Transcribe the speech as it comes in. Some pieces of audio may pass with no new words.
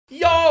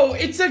No,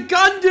 it's a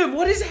Gundam.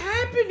 What is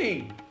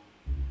happening?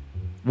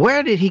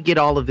 Where did he get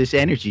all of this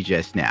energy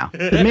just now?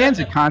 The man's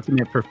a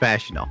consummate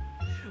professional.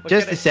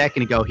 Just a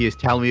second ago, he was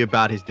telling me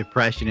about his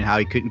depression and how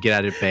he couldn't get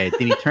out of bed.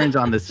 Then he turns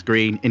on the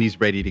screen and he's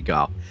ready to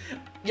go.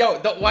 Yo,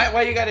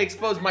 why you gotta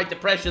expose my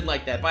depression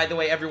like that? By the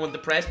way, everyone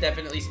depressed,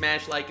 definitely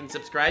smash like and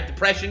subscribe.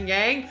 Depression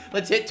gang,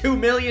 let's hit 2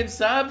 million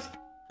subs.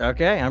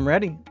 Okay, I'm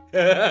ready.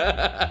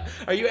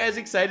 Are you as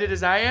excited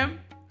as I am?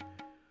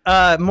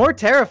 More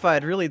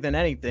terrified really than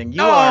anything.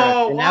 You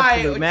are an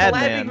absolute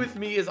madman. Collabing with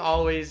me is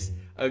always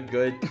a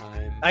good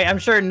time. I'm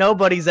sure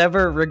nobody's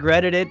ever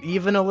regretted it,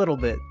 even a little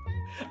bit.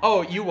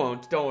 Oh, you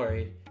won't. Don't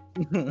worry.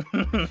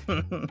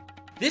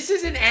 This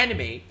is an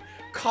anime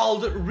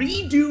called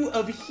Redo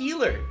of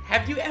Healer.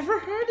 Have you ever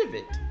heard of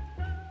it?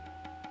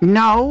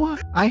 No,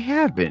 I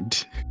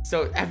haven't.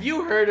 So, have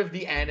you heard of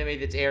the anime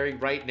that's airing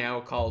right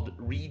now called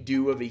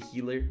Redo of a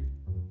Healer?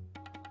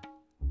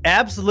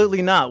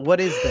 Absolutely not.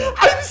 What is that?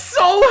 I'm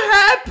so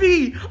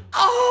happy!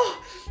 Oh!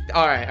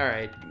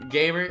 Alright.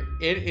 Gamer,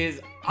 it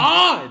is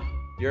on!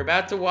 You're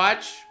about to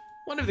watch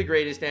one of the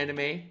greatest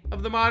anime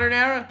of the modern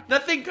era.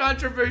 Nothing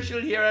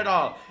controversial here at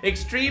all.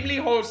 Extremely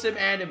wholesome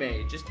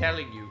anime, just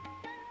telling you.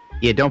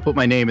 Yeah, don't put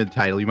my name in the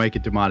title. You might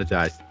get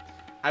demonetized.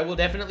 I will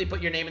definitely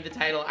put your name in the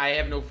title. I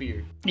have no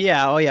fear.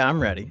 Yeah, oh yeah,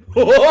 I'm ready.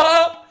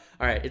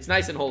 Alright, it's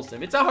nice and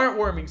wholesome. It's a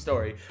heartwarming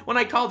story. When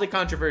I called it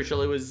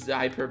controversial, it was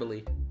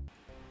hyperbole.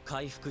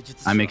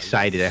 I'm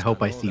excited. I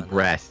hope I see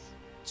breasts.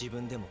 Look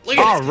at this.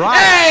 Right.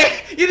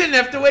 Hey! You didn't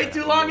have to wait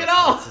too long at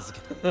all.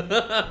 Let's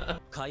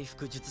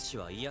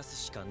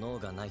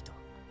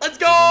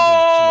go!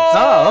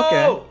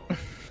 Oh, okay.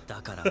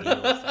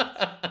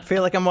 I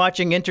feel like I'm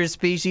watching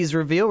interspecies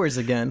reviewers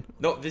again.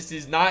 No, this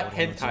is not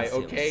hentai,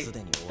 okay?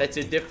 That's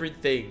a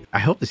different thing. I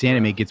hope this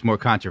anime gets more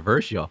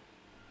controversial.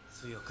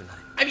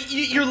 I mean,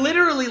 you're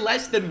literally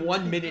less than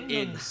 1 minute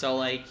in, so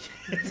like,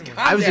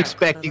 I was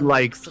expecting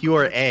like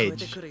pure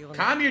edge.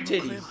 Calm your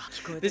titties.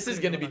 This is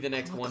gonna be the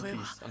next One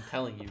Piece, I'm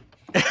telling you.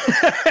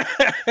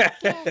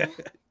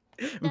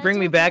 Bring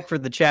me back for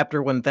the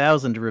chapter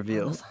 1000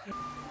 review.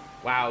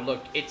 Wow,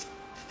 look, it's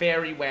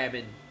Fairy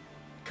Woman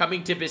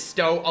coming to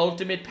bestow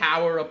ultimate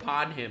power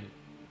upon him.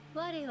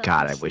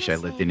 God, I wish I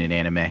lived in an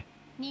anime.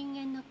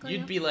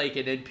 You'd be like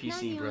an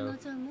NPC, bro.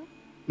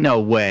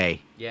 No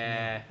way.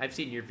 Yeah, I've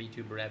seen your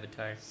VTuber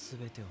avatar.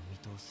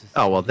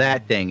 Oh, well,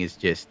 that thing is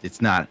just, it's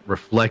not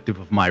reflective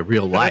of my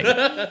real life.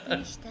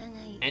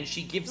 And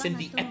she gives him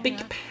the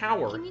epic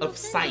power of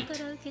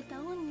sight.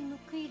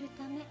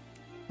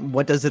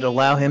 What does it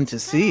allow him to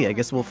see? I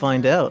guess we'll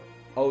find out.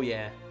 Oh,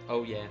 yeah.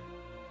 Oh, yeah.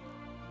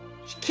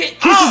 She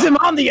kisses him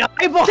on the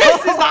eyeball!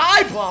 Kisses the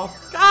eyeball!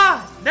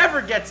 God,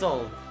 never gets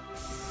old.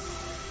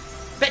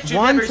 Bet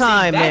you've never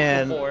seen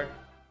that before.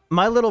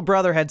 My little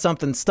brother had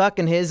something stuck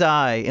in his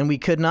eye, and we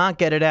could not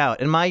get it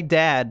out. And my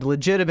dad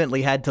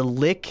legitimately had to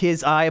lick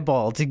his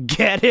eyeball to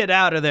get it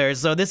out of there.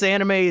 So this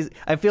anime is,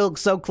 I feel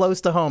so close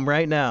to home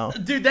right now.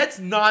 Dude, that's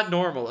not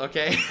normal,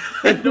 okay?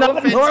 It's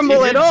not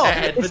normal at all.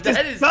 Dad, but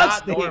that is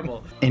not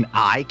normal. An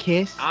eye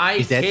kiss?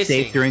 Is that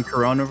safe during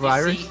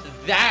coronavirus? See,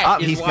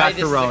 that is why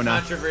this is a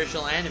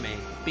controversial anime.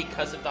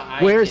 Because of the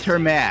eye Where's kissing. her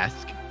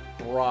mask?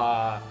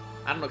 Bruh.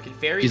 I don't know, can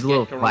fairies She's a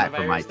little get flat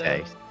for my though?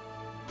 taste.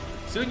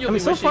 Soon you'll I mean, be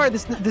so wishing... far,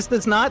 this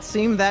does not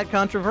seem that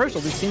controversial.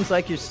 This seems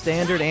like your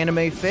standard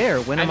anime fare.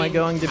 When am I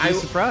going to be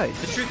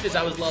surprised? The truth is,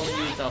 I was lulling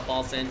you into a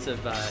false sense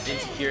of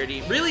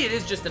insecurity. Really, it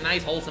is just a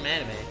nice, wholesome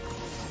anime.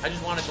 I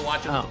just wanted to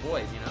watch it with the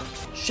boys, you know?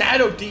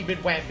 Shadow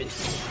Demon Women.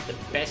 The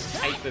best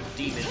type of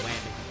demon women.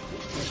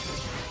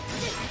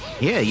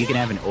 Yeah, you can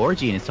have an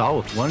orgy and it's all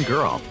with one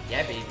girl.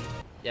 Yeah, baby.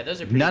 Yeah,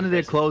 those are pretty None of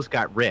their clothes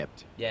got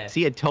ripped. Yeah.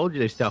 See, I told you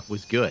their stuff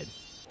was good.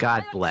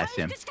 God bless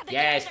him.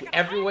 Yes,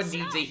 everyone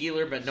needs a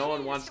healer, but no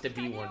one wants to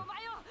be one.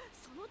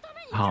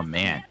 Oh,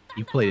 man.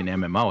 You played an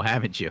MMO,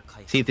 haven't you?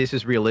 See, if this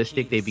is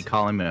realistic, they'd be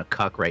calling him a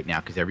cuck right now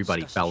because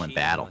everybody fell in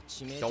battle.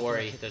 Don't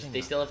worry.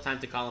 They still have time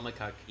to call him a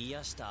cuck.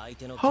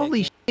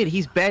 Holy shit,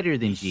 he's better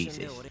than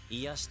Jesus.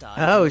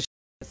 Oh,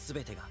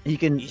 you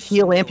can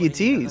heal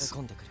amputees.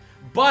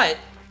 But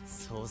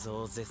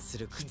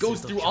he goes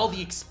through all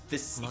this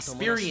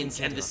experience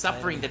and the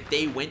suffering that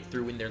they went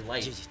through in their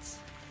life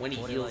when he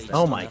heals them.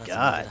 Oh my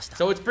god.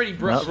 So it's pretty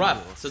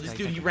rough. So this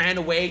dude, he ran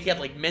away, he had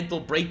like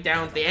mental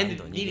breakdowns. They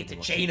needed to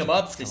chain him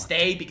up to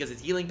stay because his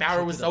healing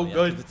power was so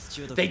good.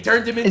 They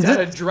turned him into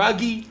a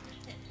druggie.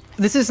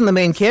 This isn't the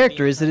main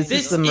character, is it? Is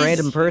this some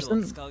random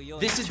person?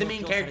 This is the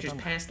main character's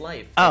past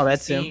life. Oh,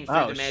 that's him.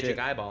 Through the magic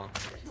eyeball.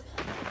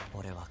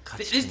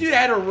 This dude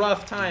had a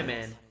rough time,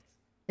 man.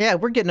 Yeah,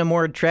 we're getting a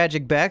more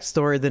tragic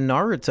backstory than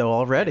Naruto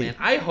already. Man,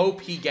 I hope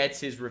he gets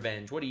his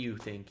revenge. What do you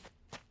think?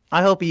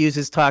 I hope he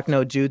uses talk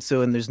no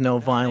jutsu and there's no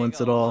violence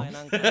at all.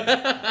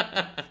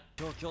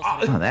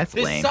 Oh, that's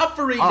lame. The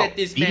suffering that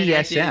this man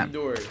had to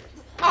endure.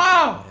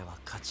 Oh!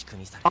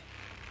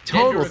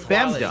 Total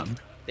femdom.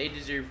 They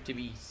deserve to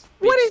be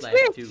what is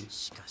this? Too.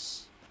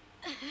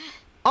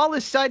 All of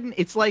a sudden,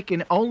 it's like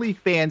an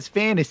OnlyFans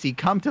fantasy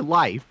come to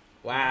life.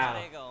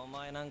 Wow.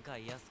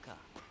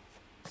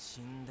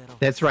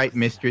 That's right,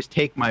 mistress.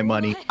 Take my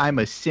money. I'm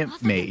a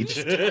simp mage.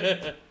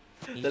 The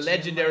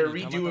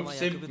legendary redo of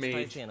Simp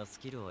Mage.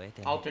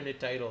 Alternate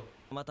title.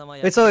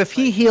 Wait, so if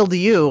he healed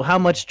you, how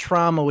much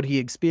trauma would he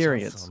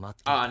experience?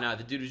 Oh no,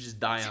 the dude would just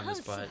die on the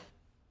spot.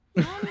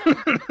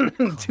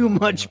 Too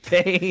much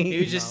pain. He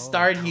would just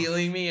start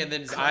healing me, and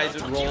then his eyes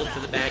would roll to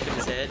the back of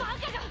his head.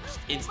 Just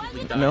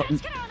instantly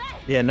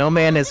die. No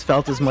man has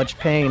felt as much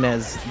pain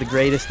as the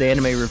greatest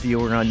anime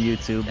reviewer on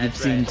YouTube.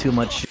 That's You've seen too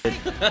much shit.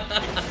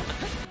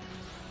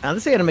 Now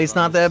this anime's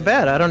not that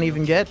bad. I don't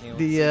even get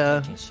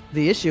the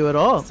issue at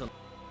all.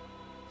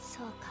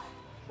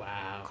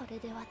 Wow.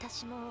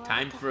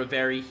 Time for a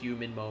very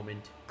human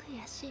moment.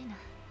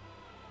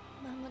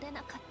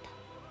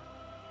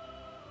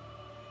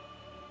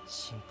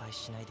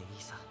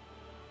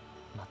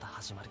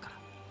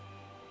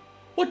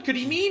 What could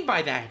he mean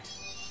by that?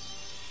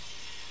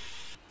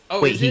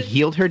 Oh, wait, he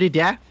healed her to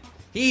death?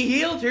 He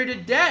healed her to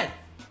death!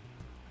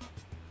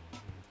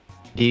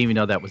 Didn't even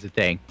know that was a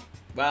thing.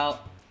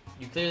 Well,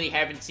 you clearly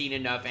haven't seen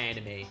enough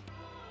anime.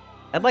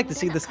 I'd like to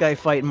see this guy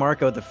fight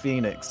Marco the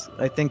Phoenix.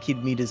 I think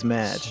he'd meet his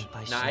match.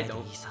 Nah, I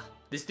don't.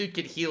 This dude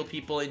could heal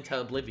people into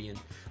oblivion.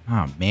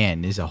 Oh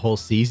man, there's a whole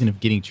season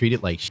of getting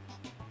treated like shit.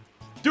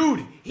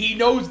 Dude, he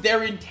knows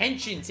their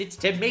intentions. It's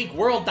to make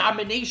world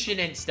domination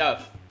and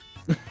stuff.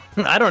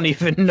 I don't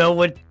even know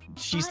what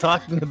she's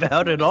talking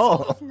about at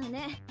all.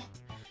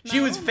 She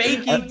was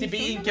faking to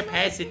be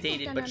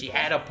incapacitated, but she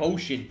had a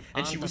potion,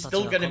 and she was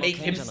still gonna make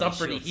him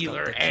suffer to heal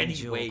her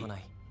anyway.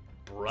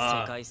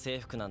 Bruh.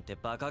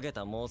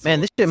 Man,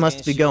 this shit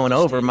must be going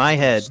over my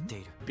head.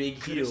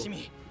 Big heal.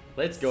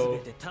 Let's go.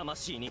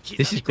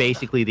 This is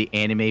basically the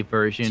anime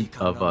version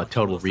of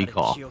Total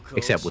Recall,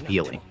 except with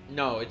healing.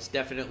 No, it's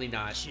definitely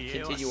not.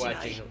 Continue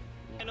watching.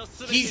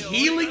 He's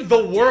healing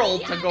the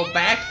world to go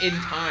back in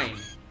time.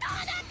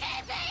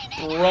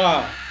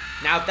 Bruh.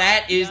 Now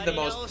that is the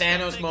most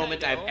Thanos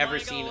moment I've ever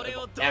seen,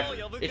 ever.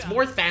 It's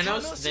more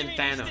Thanos than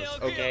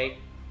Thanos, okay?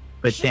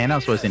 But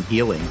Thanos wasn't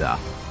healing, though.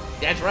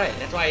 That's right.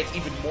 That's why it's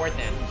even more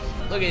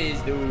Thanos. Look at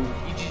this dude.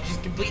 He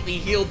just completely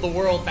healed the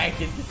world back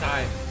into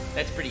time.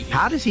 That's pretty huge.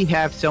 How does he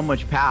have so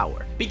much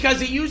power? Because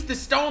he used the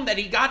stone that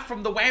he got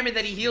from the whammy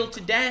that he healed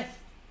to death.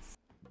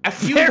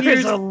 There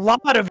is a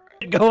lot of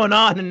going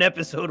on in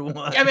episode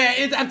 1. Yeah,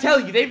 man, I'm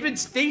telling you, they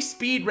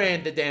speed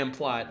ran the damn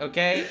plot,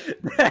 okay?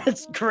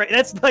 That's great.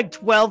 That's like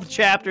 12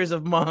 chapters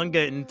of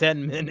manga in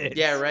 10 minutes.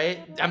 Yeah, right?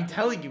 I'm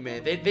telling you,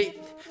 man,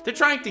 they're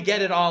trying to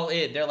get it all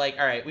in. They're like,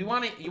 all right, we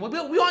want you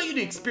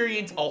to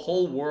experience a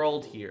whole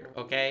world here,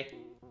 okay?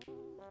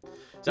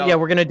 So, yeah,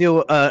 we're gonna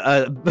do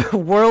a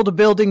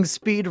world-building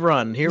speed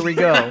run. Here we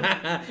go.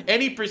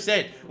 Any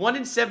percent. 1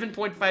 in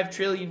 7.5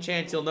 trillion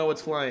chance he'll know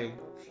it's flying.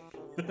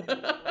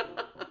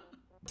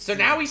 So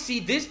now we see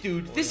this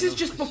dude. This is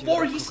just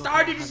before he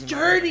started his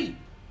journey.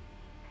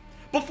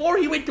 Before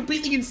he went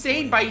completely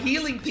insane by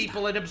healing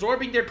people and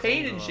absorbing their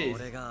pain and shit.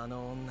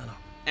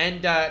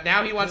 And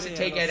now he wants to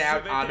take it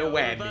out on a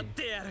woman.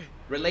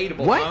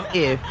 Relatable, What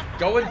if...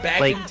 Going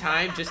back in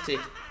time just to,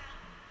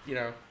 you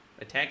know,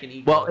 attack an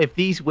ego. Well, if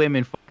these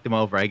women fucked him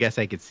over, I guess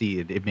I could see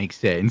it. It makes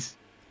sense.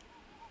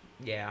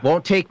 Yeah.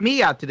 Won't take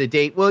me out to the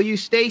date, will you,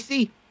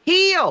 Stacy?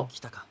 Heal!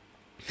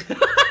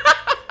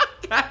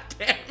 God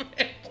damn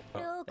it.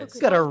 It's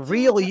got a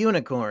real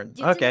unicorn.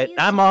 Okay,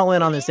 I'm all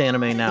in on this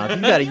anime now. If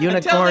you got a unicorn...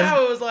 Until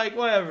now it was like,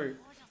 whatever.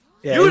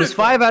 Yeah, it was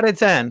 5 out of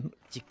 10.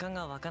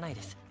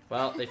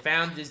 Well, they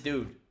found this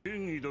dude.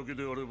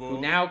 Who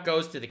now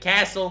goes to the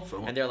castle,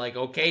 and they're like,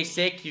 okay,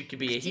 sick, you could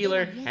be a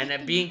healer, and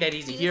then being that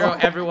he's a hero,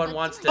 everyone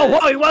wants to... Oh,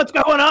 whoa, what's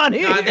going on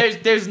here?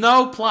 There's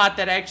no plot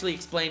that actually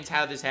explains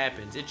how this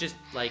happens. It's just,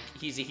 like,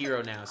 he's a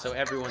hero now, so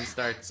everyone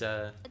starts,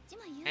 and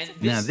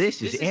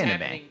this is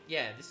anime.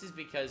 Yeah, this is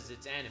because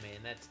it's anime,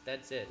 and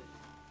that's it.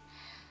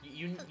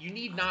 You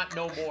need not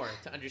know more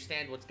to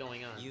understand what's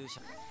going on.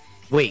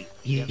 Wait,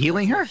 he's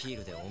healing her? He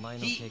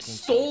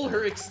stole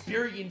her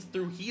experience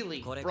through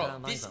healing.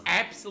 Bro, this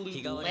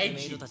absolute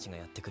legend.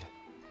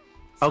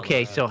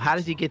 Okay, so how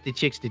does he get the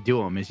chicks to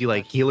do him? Is he,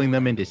 like, healing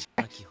them into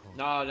sex?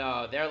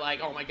 No, they're like,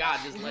 oh my god,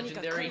 this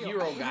legendary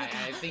hero guy,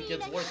 I think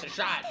it's worth a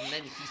shot. And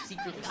then he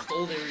secretly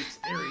stole their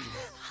experience.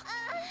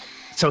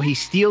 So he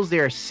steals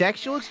their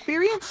sexual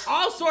experience?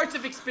 All sorts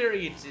of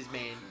experiences,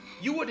 man.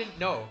 You wouldn't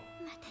know.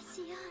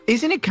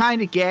 Isn't it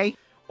kind of gay?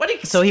 What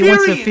experience? So he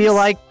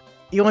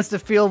wants to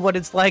feel what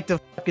it's like to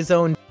fuck his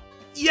own.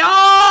 Yo!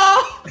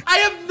 I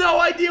have no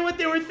idea what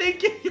they were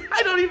thinking.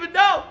 I don't even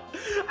know.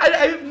 I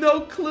have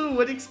no clue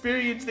what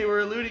experience they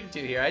were alluding to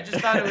here. I just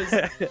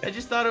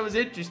thought it was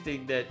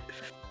interesting that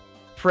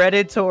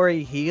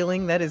predatory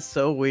healing. That is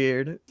so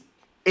weird.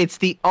 It's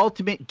the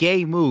ultimate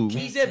gay move.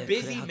 He's a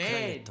busy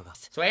man.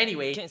 So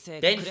anyway,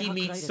 then he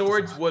meets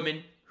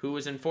Swordswoman, who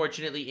was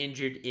unfortunately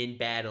injured in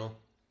battle.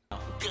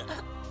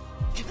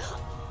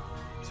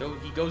 So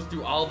he goes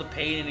through all the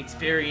pain and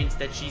experience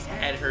that she's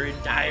had her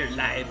entire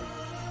life.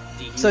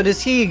 So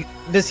does he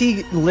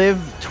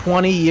live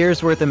 20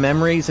 years worth of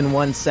memories in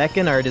 1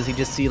 second, or does he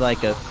just see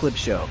like a clip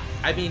show?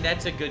 I mean,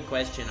 that's a good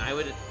question. I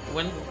would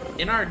when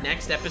in our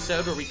next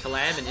episode where we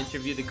collab and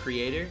interview the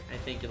creator, I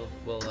think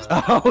we'll.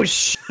 Oh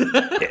shit!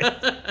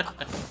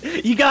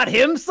 You got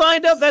him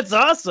signed up? That's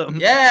awesome.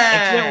 Yeah.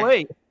 I can't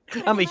wait.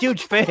 I'm a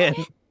huge fan.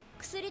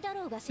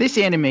 This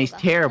anime's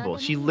terrible.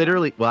 She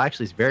literally, well,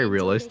 actually, it's very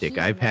realistic.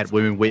 I've had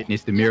women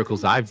witness the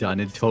miracles I've done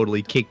and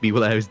totally kick me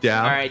when I was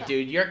down. All right,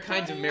 dude, your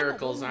kinds of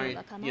miracles aren't,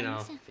 you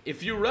know,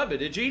 if you rub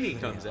it, a genie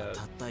comes out.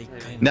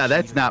 No,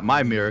 that's not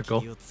my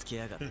miracle.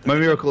 My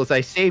miracle is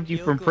I saved you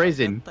from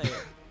prison.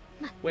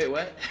 Wait,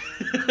 what?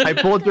 I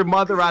pulled your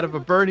mother out of a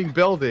burning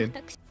building.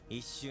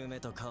 This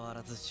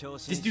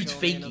dude's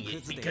faking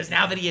it because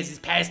now that he has his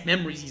past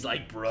memories, he's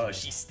like, bruh,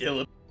 she's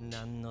still a...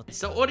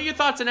 So what are your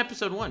thoughts on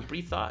episode 1?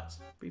 Brief thoughts.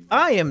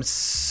 I am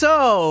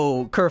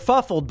so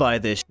kerfuffled by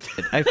this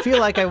shit. I feel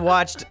like I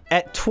watched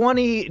at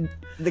 20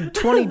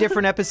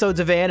 different episodes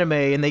of anime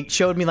and they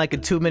showed me like a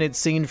 2-minute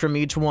scene from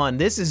each one.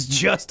 This is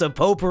just a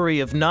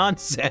potpourri of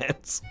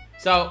nonsense.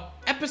 So,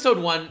 episode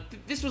 1,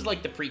 this was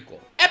like the prequel.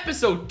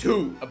 Episode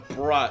 2,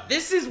 bruh,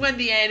 this is when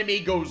the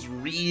anime goes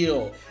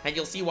real. And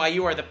you'll see why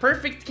you are the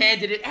perfect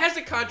candidate as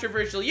a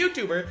controversial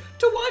YouTuber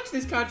to watch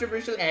this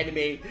controversial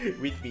anime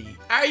with me.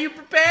 Are you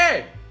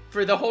prepared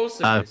for the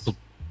wholesomeness?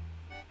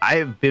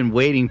 I've been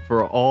waiting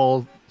for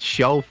all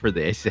show for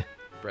this.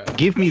 Bro.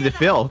 Give me the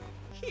filth.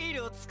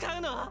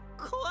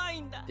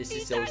 This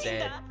is so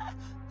sad.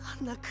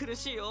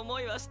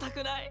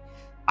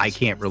 I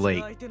can't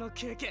relate.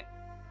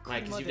 Why,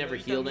 because you've never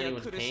healed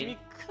anyone's pain?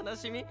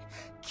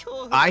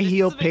 I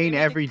heal pain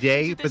every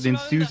day, but then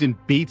Susan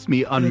beats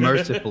me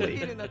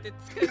unmercifully.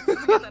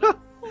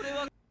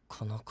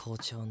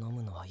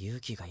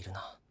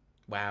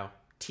 Wow.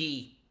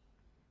 Tea.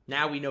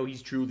 Now we know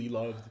he's truly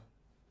loved.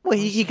 Well,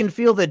 he can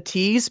feel the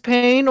tea's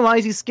pain? Why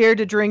is he scared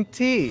to drink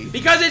tea?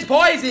 Because it's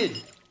poison!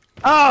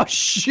 Oh,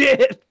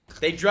 shit!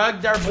 They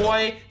drugged our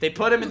boy, they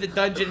put him in the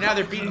dungeon, now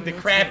they're beating the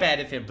crap out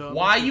of him.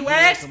 Why, you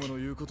ask?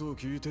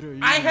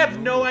 I have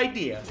no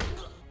idea.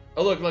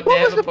 Oh, look, they have a potion.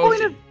 What was the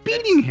point of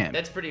beating him?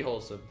 That's pretty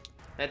wholesome.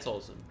 That's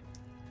wholesome.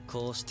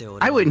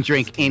 I wouldn't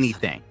drink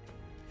anything.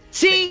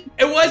 See?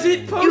 It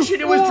wasn't potion,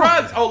 it was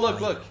drugs! Oh,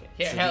 look.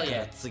 Here, hell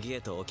yeah.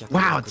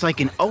 Wow, it's like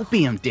an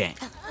opium den.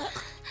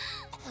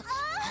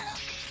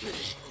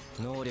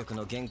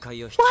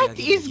 What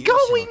is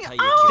going on?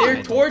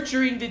 They're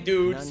torturing the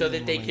dude so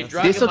that they can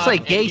drug him up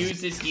and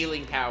use his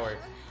healing power.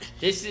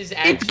 This is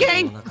actually... It's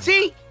gang!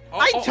 See?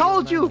 I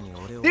told you!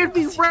 There'd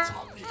be... You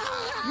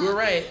were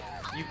right.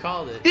 You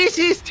called it. This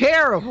is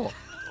terrible!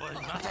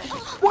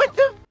 What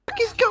the fuck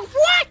is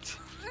What?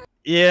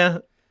 Yeah.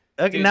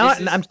 Okay, Dude, now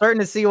I'm starting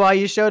to see why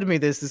you showed me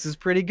this. This is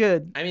pretty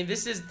good. I mean,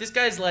 this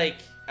guy's like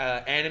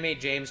anime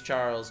James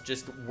Charles,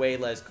 just way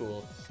less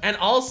cool. And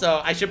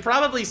also, I should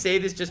probably say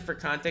this just for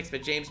context,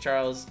 but James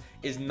Charles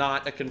is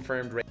not a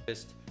confirmed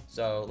rapist.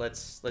 So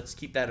let's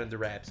keep that under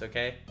wraps,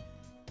 okay?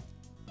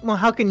 Well,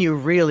 how can you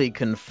really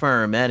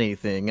confirm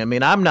anything? I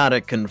mean, I'm not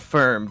a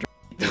confirmed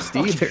rapist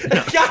either.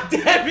 God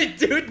damn it,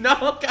 dude!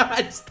 No,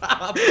 God,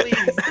 stop,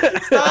 please,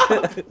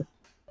 stop.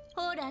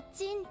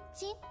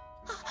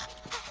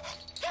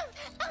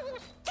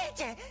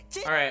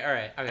 All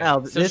right. Okay.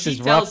 Al, so this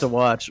is rough to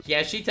watch.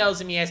 Yeah, she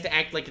tells him he has to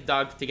act like a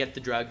dog to get the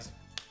drugs.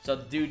 So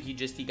the dude, he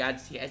has to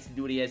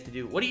do what he has to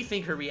do. What do you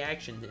think her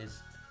reaction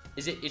is?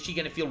 Is she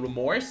gonna feel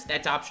remorse?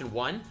 That's option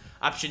 1.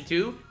 Option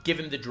 2, give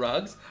him the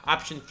drugs.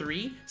 Option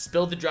 3,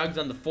 spill the drugs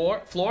on the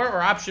floor.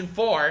 Or option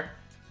 4,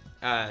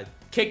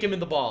 kick him in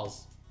the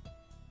balls.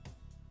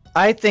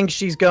 I think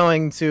she's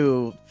going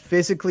to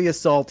physically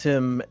assault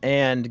him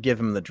and give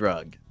him the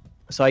drug.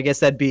 So I guess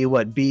that'd be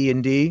what, B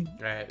and D?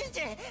 Right.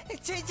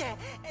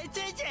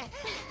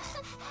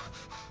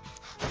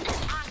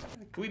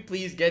 Can we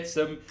please get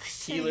some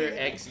Healer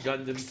X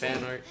Gundam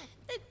fan art?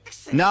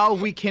 No,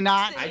 we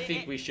cannot. I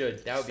think we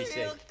should. That would be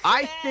sick.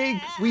 I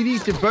think we need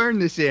to burn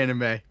this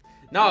anime.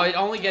 No, it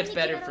only gets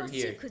better from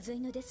here.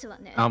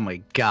 Oh my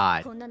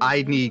god.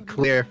 I need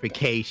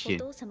clarification.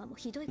 Look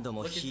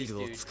at this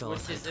dude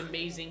with his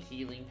amazing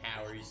healing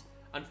powers.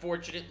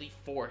 Unfortunately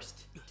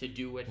forced to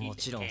do what he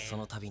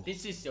can.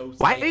 This is so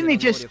Why didn't they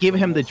just give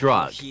him the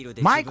drug?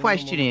 My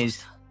question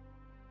is,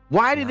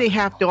 why do they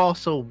have to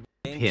also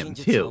whip him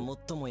too?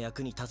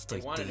 They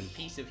wanted a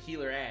piece of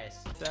healer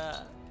ass.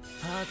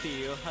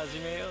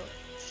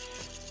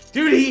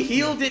 Dude, he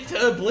healed it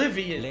to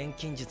oblivion.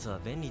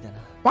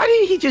 Why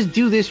didn't he just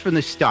do this from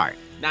the start?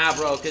 Nah,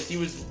 bro, because he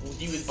was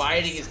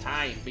biding his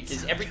time.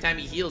 Because every time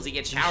he heals, he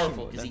gets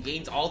powerful. Because he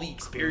gains all the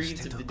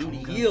experience of the dude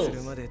he heals.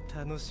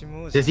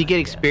 Does he get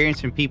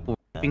experience from people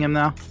whipping him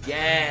though?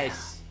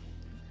 Yes.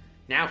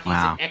 Now he's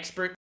an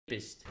expert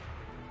rapist.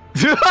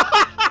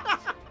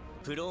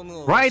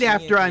 Right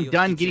after I'm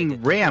done getting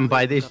rammed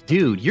by this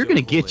dude, you're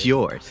gonna get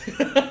yours.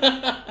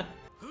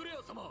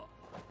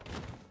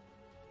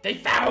 They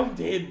found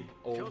him!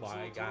 Oh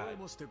my god.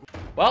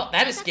 Well,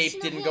 that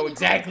escape didn't go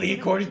exactly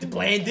according to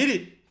plan, did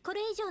it?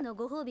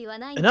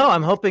 No,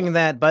 I'm hoping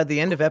that by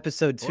the end of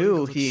episode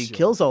 2, he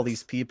kills all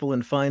these people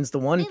and finds the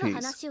One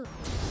Piece.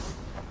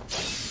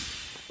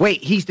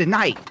 Wait, he's the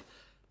knight.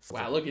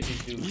 Wow, look at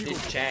this dude.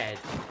 This Chad.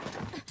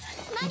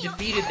 he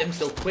defeated them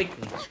so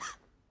quickly.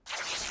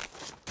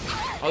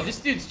 Oh, this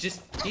dude's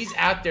he's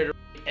out there to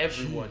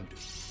everyone.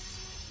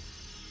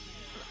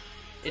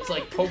 It's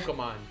like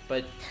Pokemon,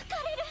 but...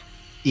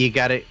 You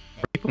gotta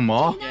rape them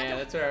all? Yeah,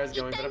 that's where I was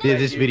going. But Dude,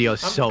 this video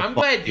is so I'm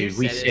glad you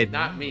dude. said it,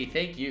 not me.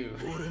 Thank you.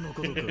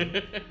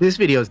 This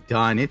video's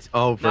done. It's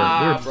over.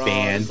 Nah, We're bro,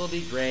 banned. this'll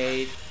be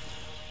great.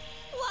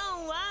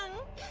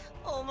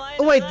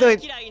 Oh, wait, the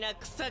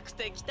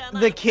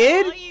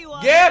kid?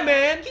 Yeah,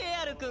 man!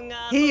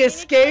 He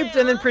escaped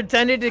and then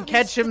pretended to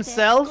catch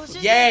himself?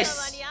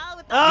 Yes!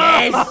 Oh,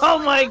 Yes! oh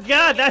my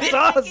god, that's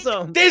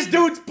awesome! This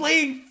dude's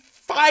playing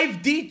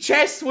 5D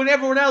chess when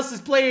everyone else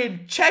is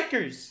playing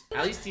checkers.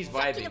 At least he's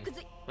vibing.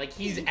 Like,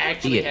 he's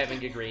actually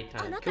having a great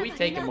time. Can we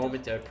take a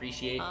moment to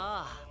appreciate?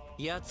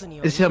 This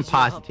is some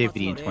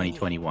positivity in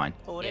 2021.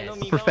 Yes.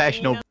 A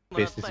professional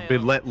business has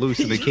been let loose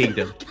in the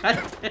kingdom.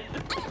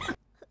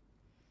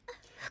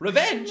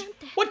 Revenge?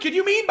 What could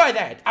you mean by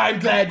that? I'm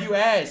glad you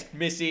asked,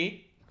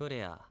 Missy. Do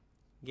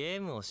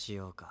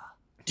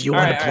you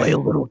want to play a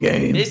little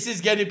game? This is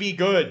gonna be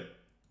good.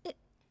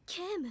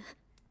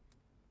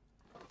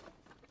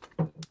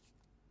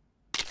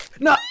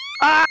 No!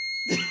 Ah!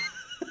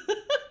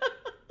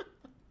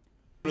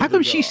 How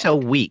come she's so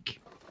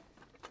weak?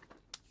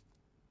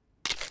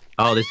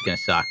 Oh, this is gonna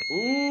suck.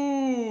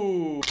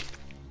 Ooh.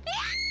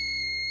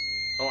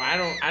 Oh,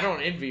 I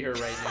don't envy her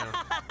right now.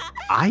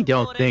 I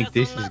don't think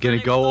this is gonna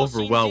go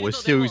over well with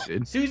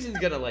Susan. Susan's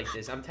gonna like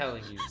this, I'm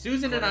telling you.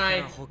 Susan and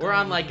I, we're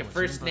on like a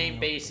first name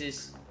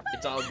basis.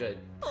 It's all good.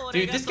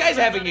 Dude, this guy's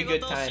having a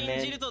good time,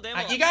 man.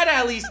 You gotta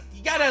at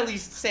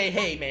least say,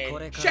 hey,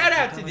 man, shout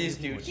out to this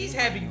dude. He's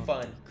having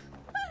fun.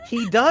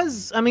 He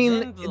does. I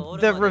mean,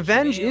 the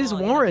revenge is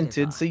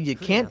warranted, so you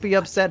can't be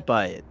upset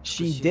by it.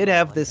 She did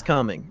have this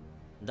coming.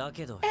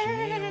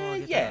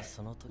 Yeah,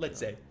 let's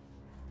say.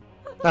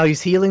 Oh,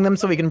 he's healing them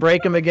so we can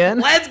break him again?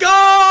 Let's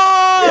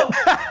go!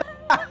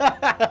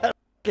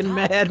 Fucking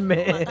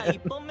madman.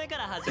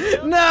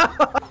 No!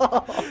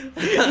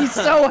 He's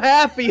so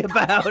happy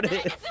about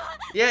it.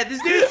 Yeah,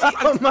 this dude.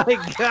 Oh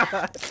my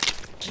god.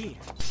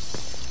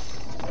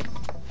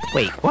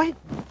 Wait, what?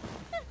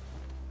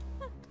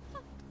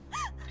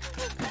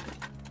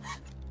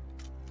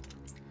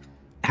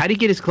 How'd he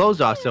get his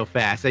clothes off so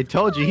fast? I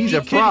told you, he's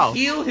a pro.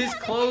 He could heal his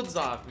clothes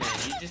off, man.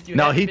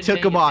 No, he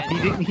took them off. He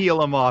didn't heal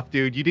them off,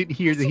 dude. You didn't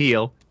hear the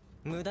heal.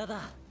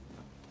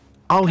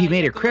 Oh, he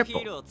made her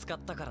cripple.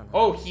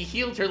 Oh, he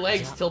healed her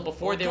legs till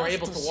before they were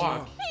able to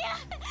walk.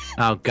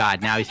 Oh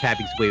god, now he's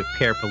having his way with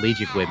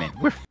paraplegic women.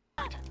 We're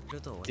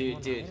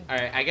Dude.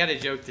 Alright, I got a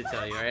joke to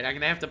tell you, alright? I'm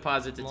gonna have to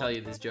pause it to tell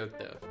you this joke,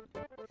 though.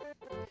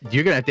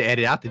 You're gonna have to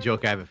edit out the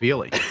joke, I have a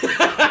feeling.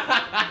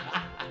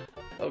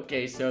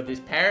 Okay, so this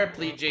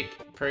paraplegic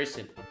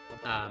person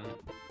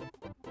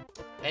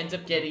ends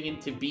up getting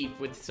into beef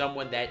with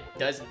someone that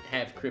isn't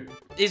a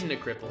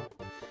cripple.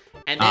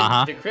 And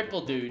then the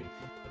cripple dude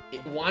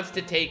wants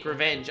to take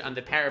revenge on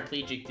the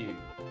paraplegic dude.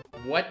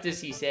 What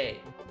does he say?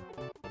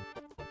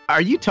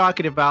 Are you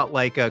talking about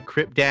like a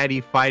Crip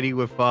Daddy fighting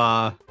with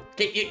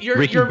Ricky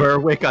you're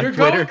Berwick on you're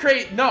Twitter? Going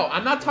crazy. No,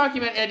 I'm not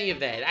talking about any of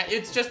that.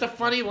 It's just a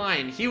funny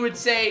line. He would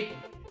say,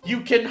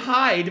 "You can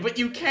hide, but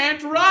you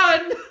can't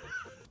run."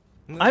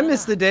 I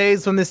miss the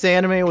days when this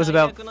anime was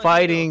about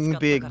fighting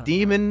big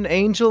demon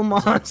angel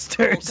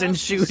monsters and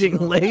shooting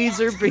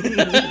laser beams.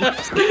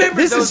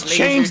 This has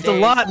changed a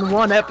lot in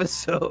one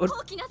episode.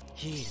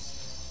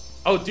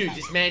 Oh, dude,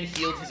 this man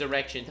healed his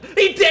erection.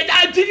 He did!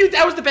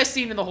 That was the best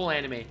scene in the whole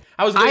anime.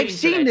 I've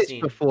seen this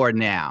before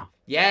now.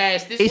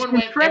 Yes, this it's one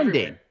been went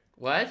trending. everywhere.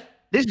 What?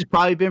 This has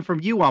probably been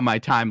from you on my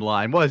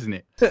timeline, wasn't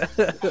it?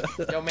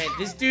 Yo, man,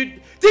 this dude...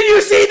 Did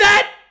you see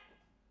that?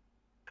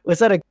 Was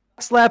that a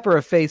slap or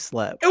a face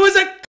slap? It was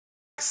a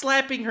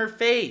slapping her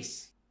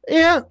face.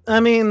 Yeah, I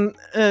mean,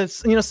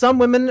 some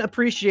women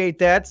appreciate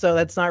that, so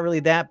that's not really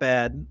that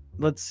bad.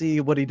 Let's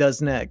see what he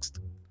does next.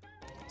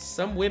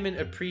 Some women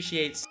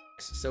appreciate sex,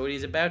 so what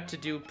he's about to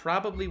do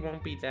probably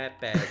won't be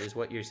that bad, is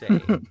what you're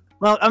saying.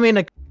 Well, I mean,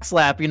 a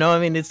slap, I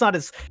mean, it's not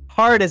as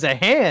hard as a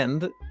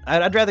hand.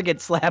 I'd rather get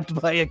slapped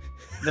by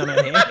than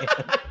a hand.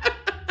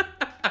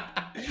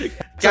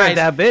 Guys,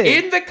 that big.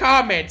 In the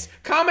comments,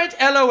 comment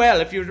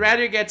LOL if you'd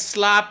rather get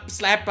slapped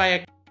by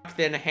a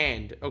than a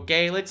hand.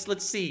 Okay, let's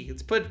see.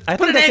 Let's put. I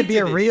think that could be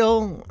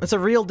it's a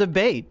real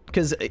debate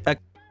because a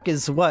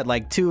is what,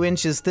 like 2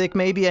 inches thick,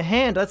 maybe a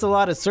hand. That's a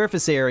lot of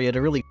surface area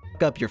to really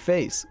up your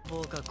face.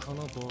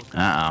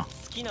 Uh-oh.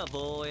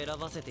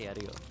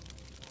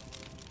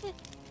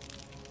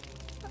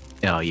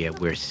 Oh yeah,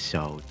 we're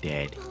so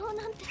dead.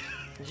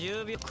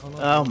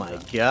 Oh my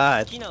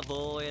god.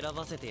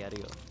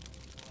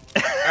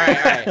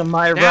 Alright.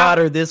 My rod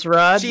or this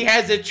rod? She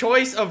has a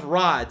choice of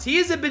rods. He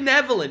is a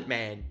benevolent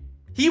man.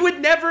 He would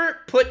never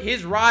put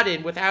his rod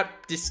in without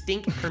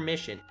distinct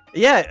permission.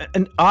 Yeah,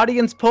 an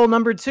audience poll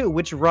number 2.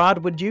 Which rod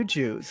would you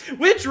choose?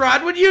 Which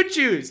rod would you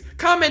choose?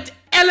 Comment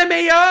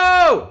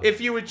LMAO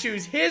if you would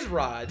choose his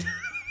rod.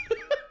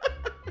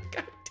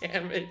 God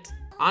damn it.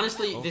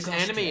 Honestly, this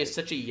anime is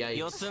such a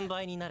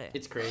yikes.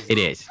 It's crazy. It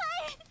is.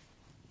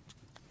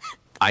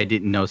 I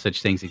didn't know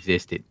such things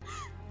existed.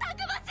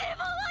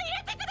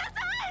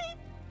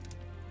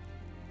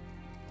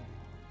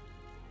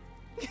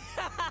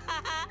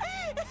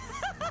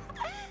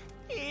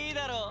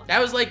 That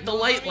was like the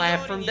light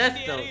laugh from Death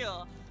Note.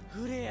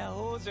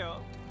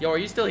 Yo, are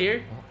you still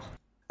here?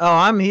 Oh,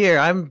 I'm here.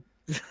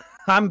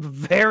 I'm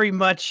very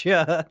much.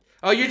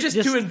 Oh, you're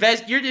just too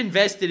You're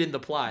invested in the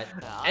plot.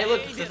 Hey,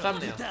 look, it's the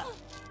thumbnail.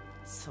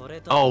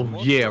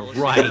 Oh yeah,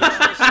 right.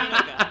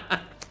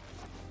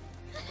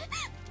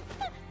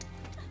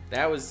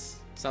 That was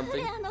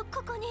something.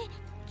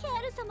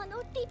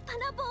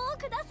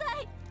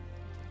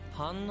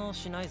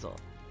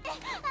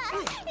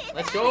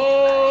 Let's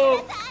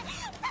go!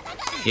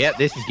 Yeah,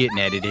 this is getting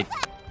edited.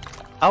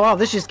 Oh wow,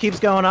 this just keeps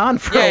going on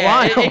for a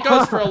while. It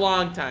goes for a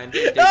long time.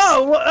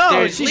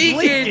 There's she's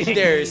leakage, leaking.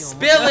 there's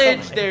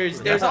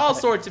spillage, there's all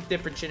sorts of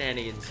different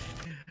shenanigans.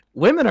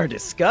 Women are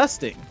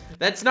disgusting.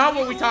 That's not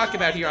what we talk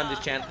about here on this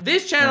channel.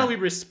 This channel, we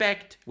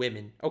respect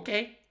women,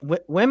 okay?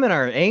 Women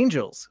are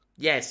angels.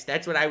 Yes,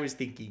 that's what I was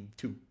thinking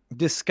too.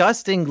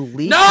 Disgusting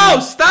leaking. No,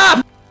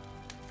 stop!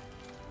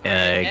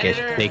 I guess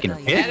we're taking a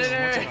piss.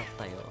 Editor.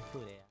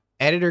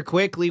 Editor,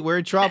 quickly, we're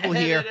in trouble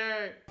here. Editor.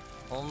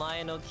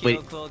 Wait.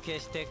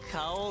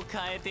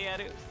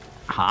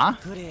 Huh?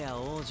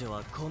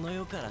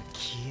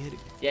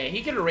 Yeah,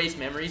 he could erase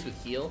memories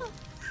with heal.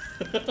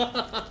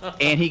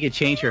 And he could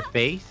change her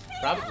face?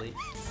 Probably.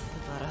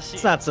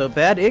 It's not so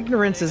bad.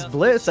 Ignorance is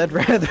bliss. I'd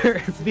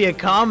rather be a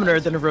commoner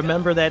than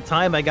remember that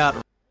time I got.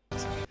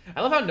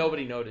 I love how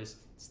nobody noticed.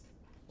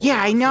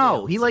 Yeah, I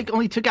know. He like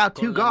only took out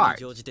 2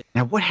 guards.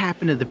 Now what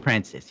happened to the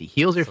princess? He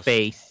heals her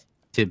face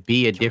to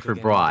be a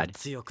different broad.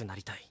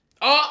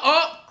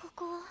 Oh!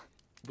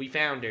 We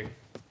found her.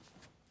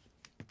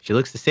 She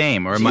looks the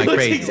same, or am I She looks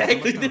crazy?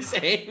 exactly the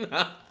same.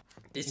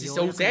 This is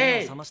so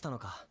sad.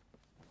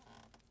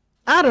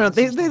 I don't know.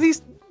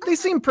 They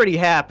seem pretty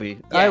happy.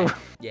 Yeah.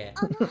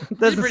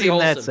 Doesn't pretty seem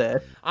that wholesome.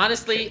 sad.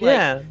 Honestly, like,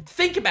 Yeah.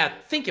 think about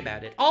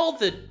it. All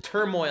the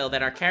turmoil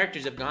that our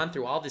characters have gone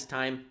through all this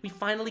time, we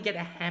finally get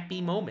a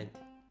happy moment.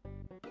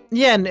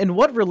 Yeah, and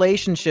what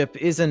relationship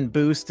isn't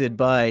boosted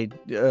by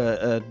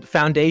a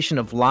foundation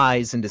of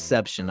lies and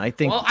deception? I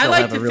think. Well, I they'll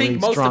like have a to really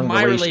think most strong of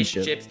my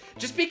relationship. relationships,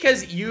 just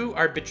because you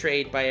are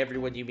betrayed by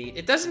everyone you meet,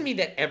 it doesn't mean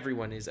that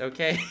everyone is,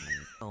 okay?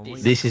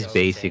 This is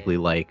basically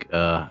like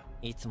a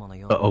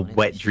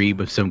wet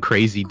dream of some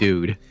crazy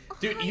dude.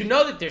 Dude, you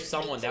know that there's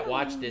someone that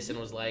watched this and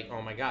was like,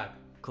 oh my god,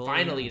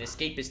 finally an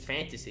escapist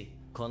fantasy.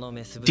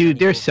 Dude,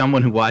 there's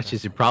someone who watched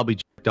this and probably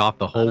jerked off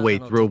the whole way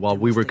through while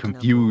we were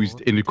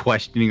confused and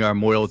questioning our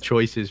moral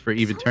choices for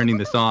even turning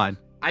this on.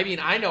 I mean,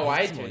 I know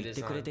I turned this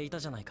on.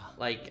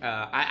 Like,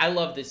 I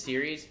love this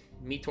series.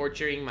 Me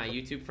torturing my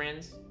YouTube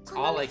friends. It's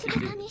all I can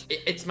do.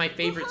 It's my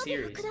favorite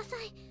series.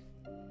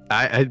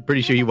 I'm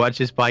pretty sure you watched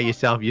this by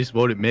yourself. You just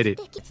won't admit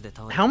it.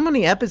 How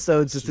many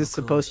episodes is this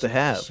supposed to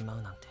have?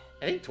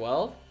 I think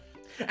 12.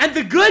 And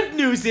the good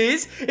news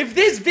is, if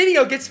this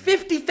video gets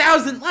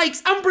 50,000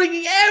 likes, I'm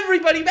bringing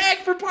everybody back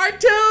for part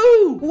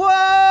 2!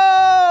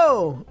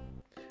 Whoa!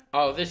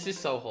 Oh, this is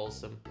so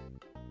wholesome.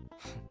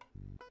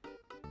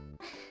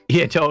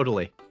 Yeah,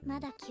 totally.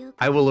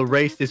 I will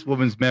erase this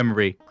woman's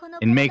memory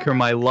and make her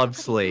my love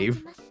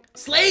slave.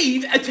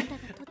 Slave?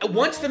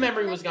 Once the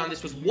memory was gone,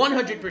 this was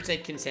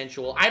 100%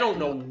 consensual. I don't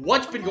know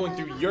what's been going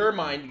through your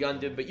mind,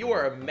 Gundam, but you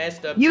are a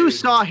messed up You dude.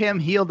 saw him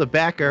heal the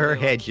back of her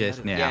head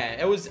just now.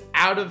 Yeah, it was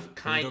out of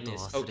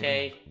kindness,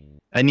 okay?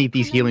 I need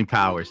these healing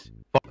powers.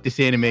 Fuck this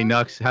anime,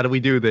 Nux. How do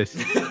we do this?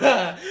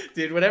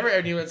 Dude, whenever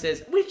anyone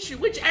says,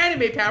 which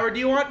anime power do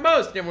you want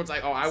most? And everyone's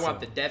like, oh, I want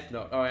the Death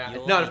Note. Oh, yeah.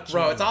 No,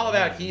 bro, it's all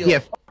about heal. Yeah,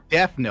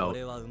 Death Note.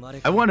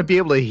 I want to be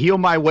able to heal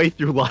my way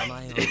through life.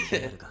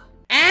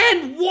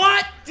 And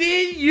what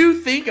did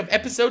you think of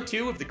episode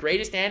 2 of the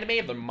greatest anime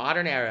of the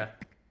modern era?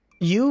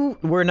 You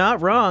were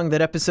not wrong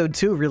that episode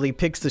 2 really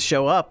picks the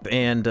show up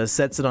and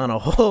sets it on a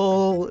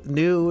whole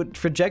new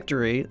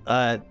trajectory.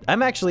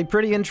 I'm actually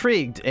pretty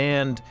intrigued,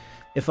 and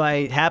if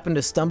I happen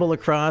to stumble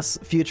across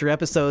future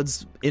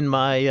episodes in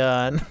my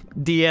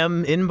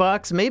DM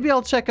inbox, maybe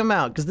I'll check them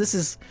out, because this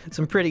is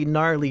some pretty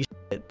gnarly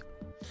shit.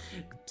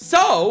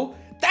 So,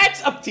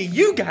 that's up to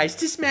you guys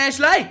to smash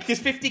like,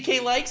 because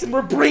 50k likes and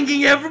we're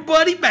bringing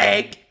everybody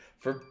back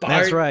for part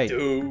That's right.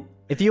 2.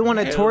 If you want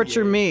to Hell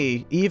torture yeah.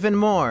 me even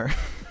more,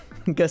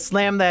 go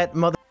slam that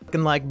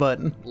motherfucking like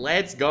button.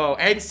 Let's go.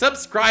 And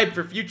subscribe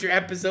for future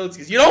episodes,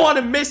 because you don't want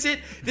to miss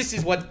it. This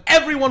is what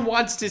everyone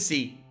wants to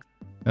see.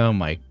 Oh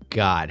my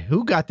god.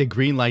 Who got the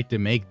green light to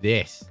make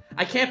this?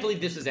 I can't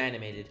believe this was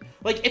animated.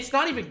 Like, it's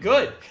not even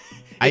good.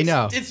 I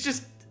know. It's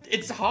just,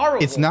 it's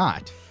horrible. It's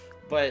not.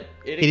 But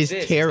it is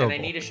exists, terrible. and I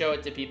need to show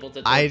it to people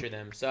to torture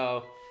them.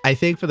 So I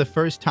think for the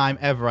first time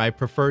ever, I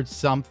prefer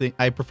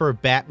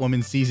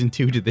Batwoman Season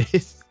 2 to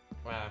this.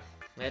 wow,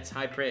 that's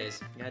high praise.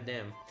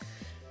 Goddamn.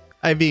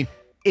 I mean,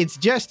 it's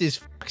just as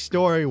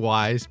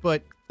story-wise,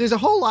 but there's a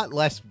whole lot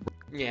less.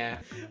 Yeah.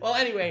 Well,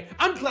 anyway,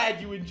 I'm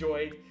glad you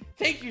enjoyed.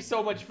 Thank you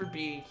so much for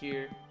being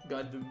here,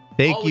 Gundam.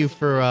 Thank you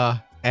for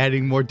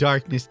adding more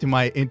darkness to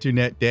my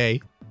internet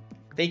day.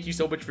 Thank you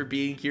so much for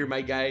being here,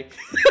 my guy.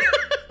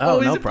 Oh,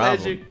 Always no a problem.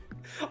 pleasure.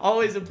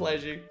 Always a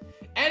pleasure.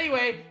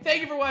 Anyway,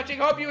 thank you for watching.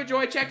 Hope you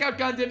enjoyed. Check out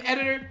Gundam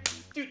Editor.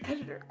 Dude,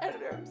 editor,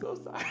 I'm so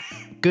sorry.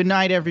 Good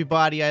night,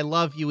 everybody. I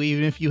love you,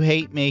 even if you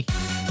hate me.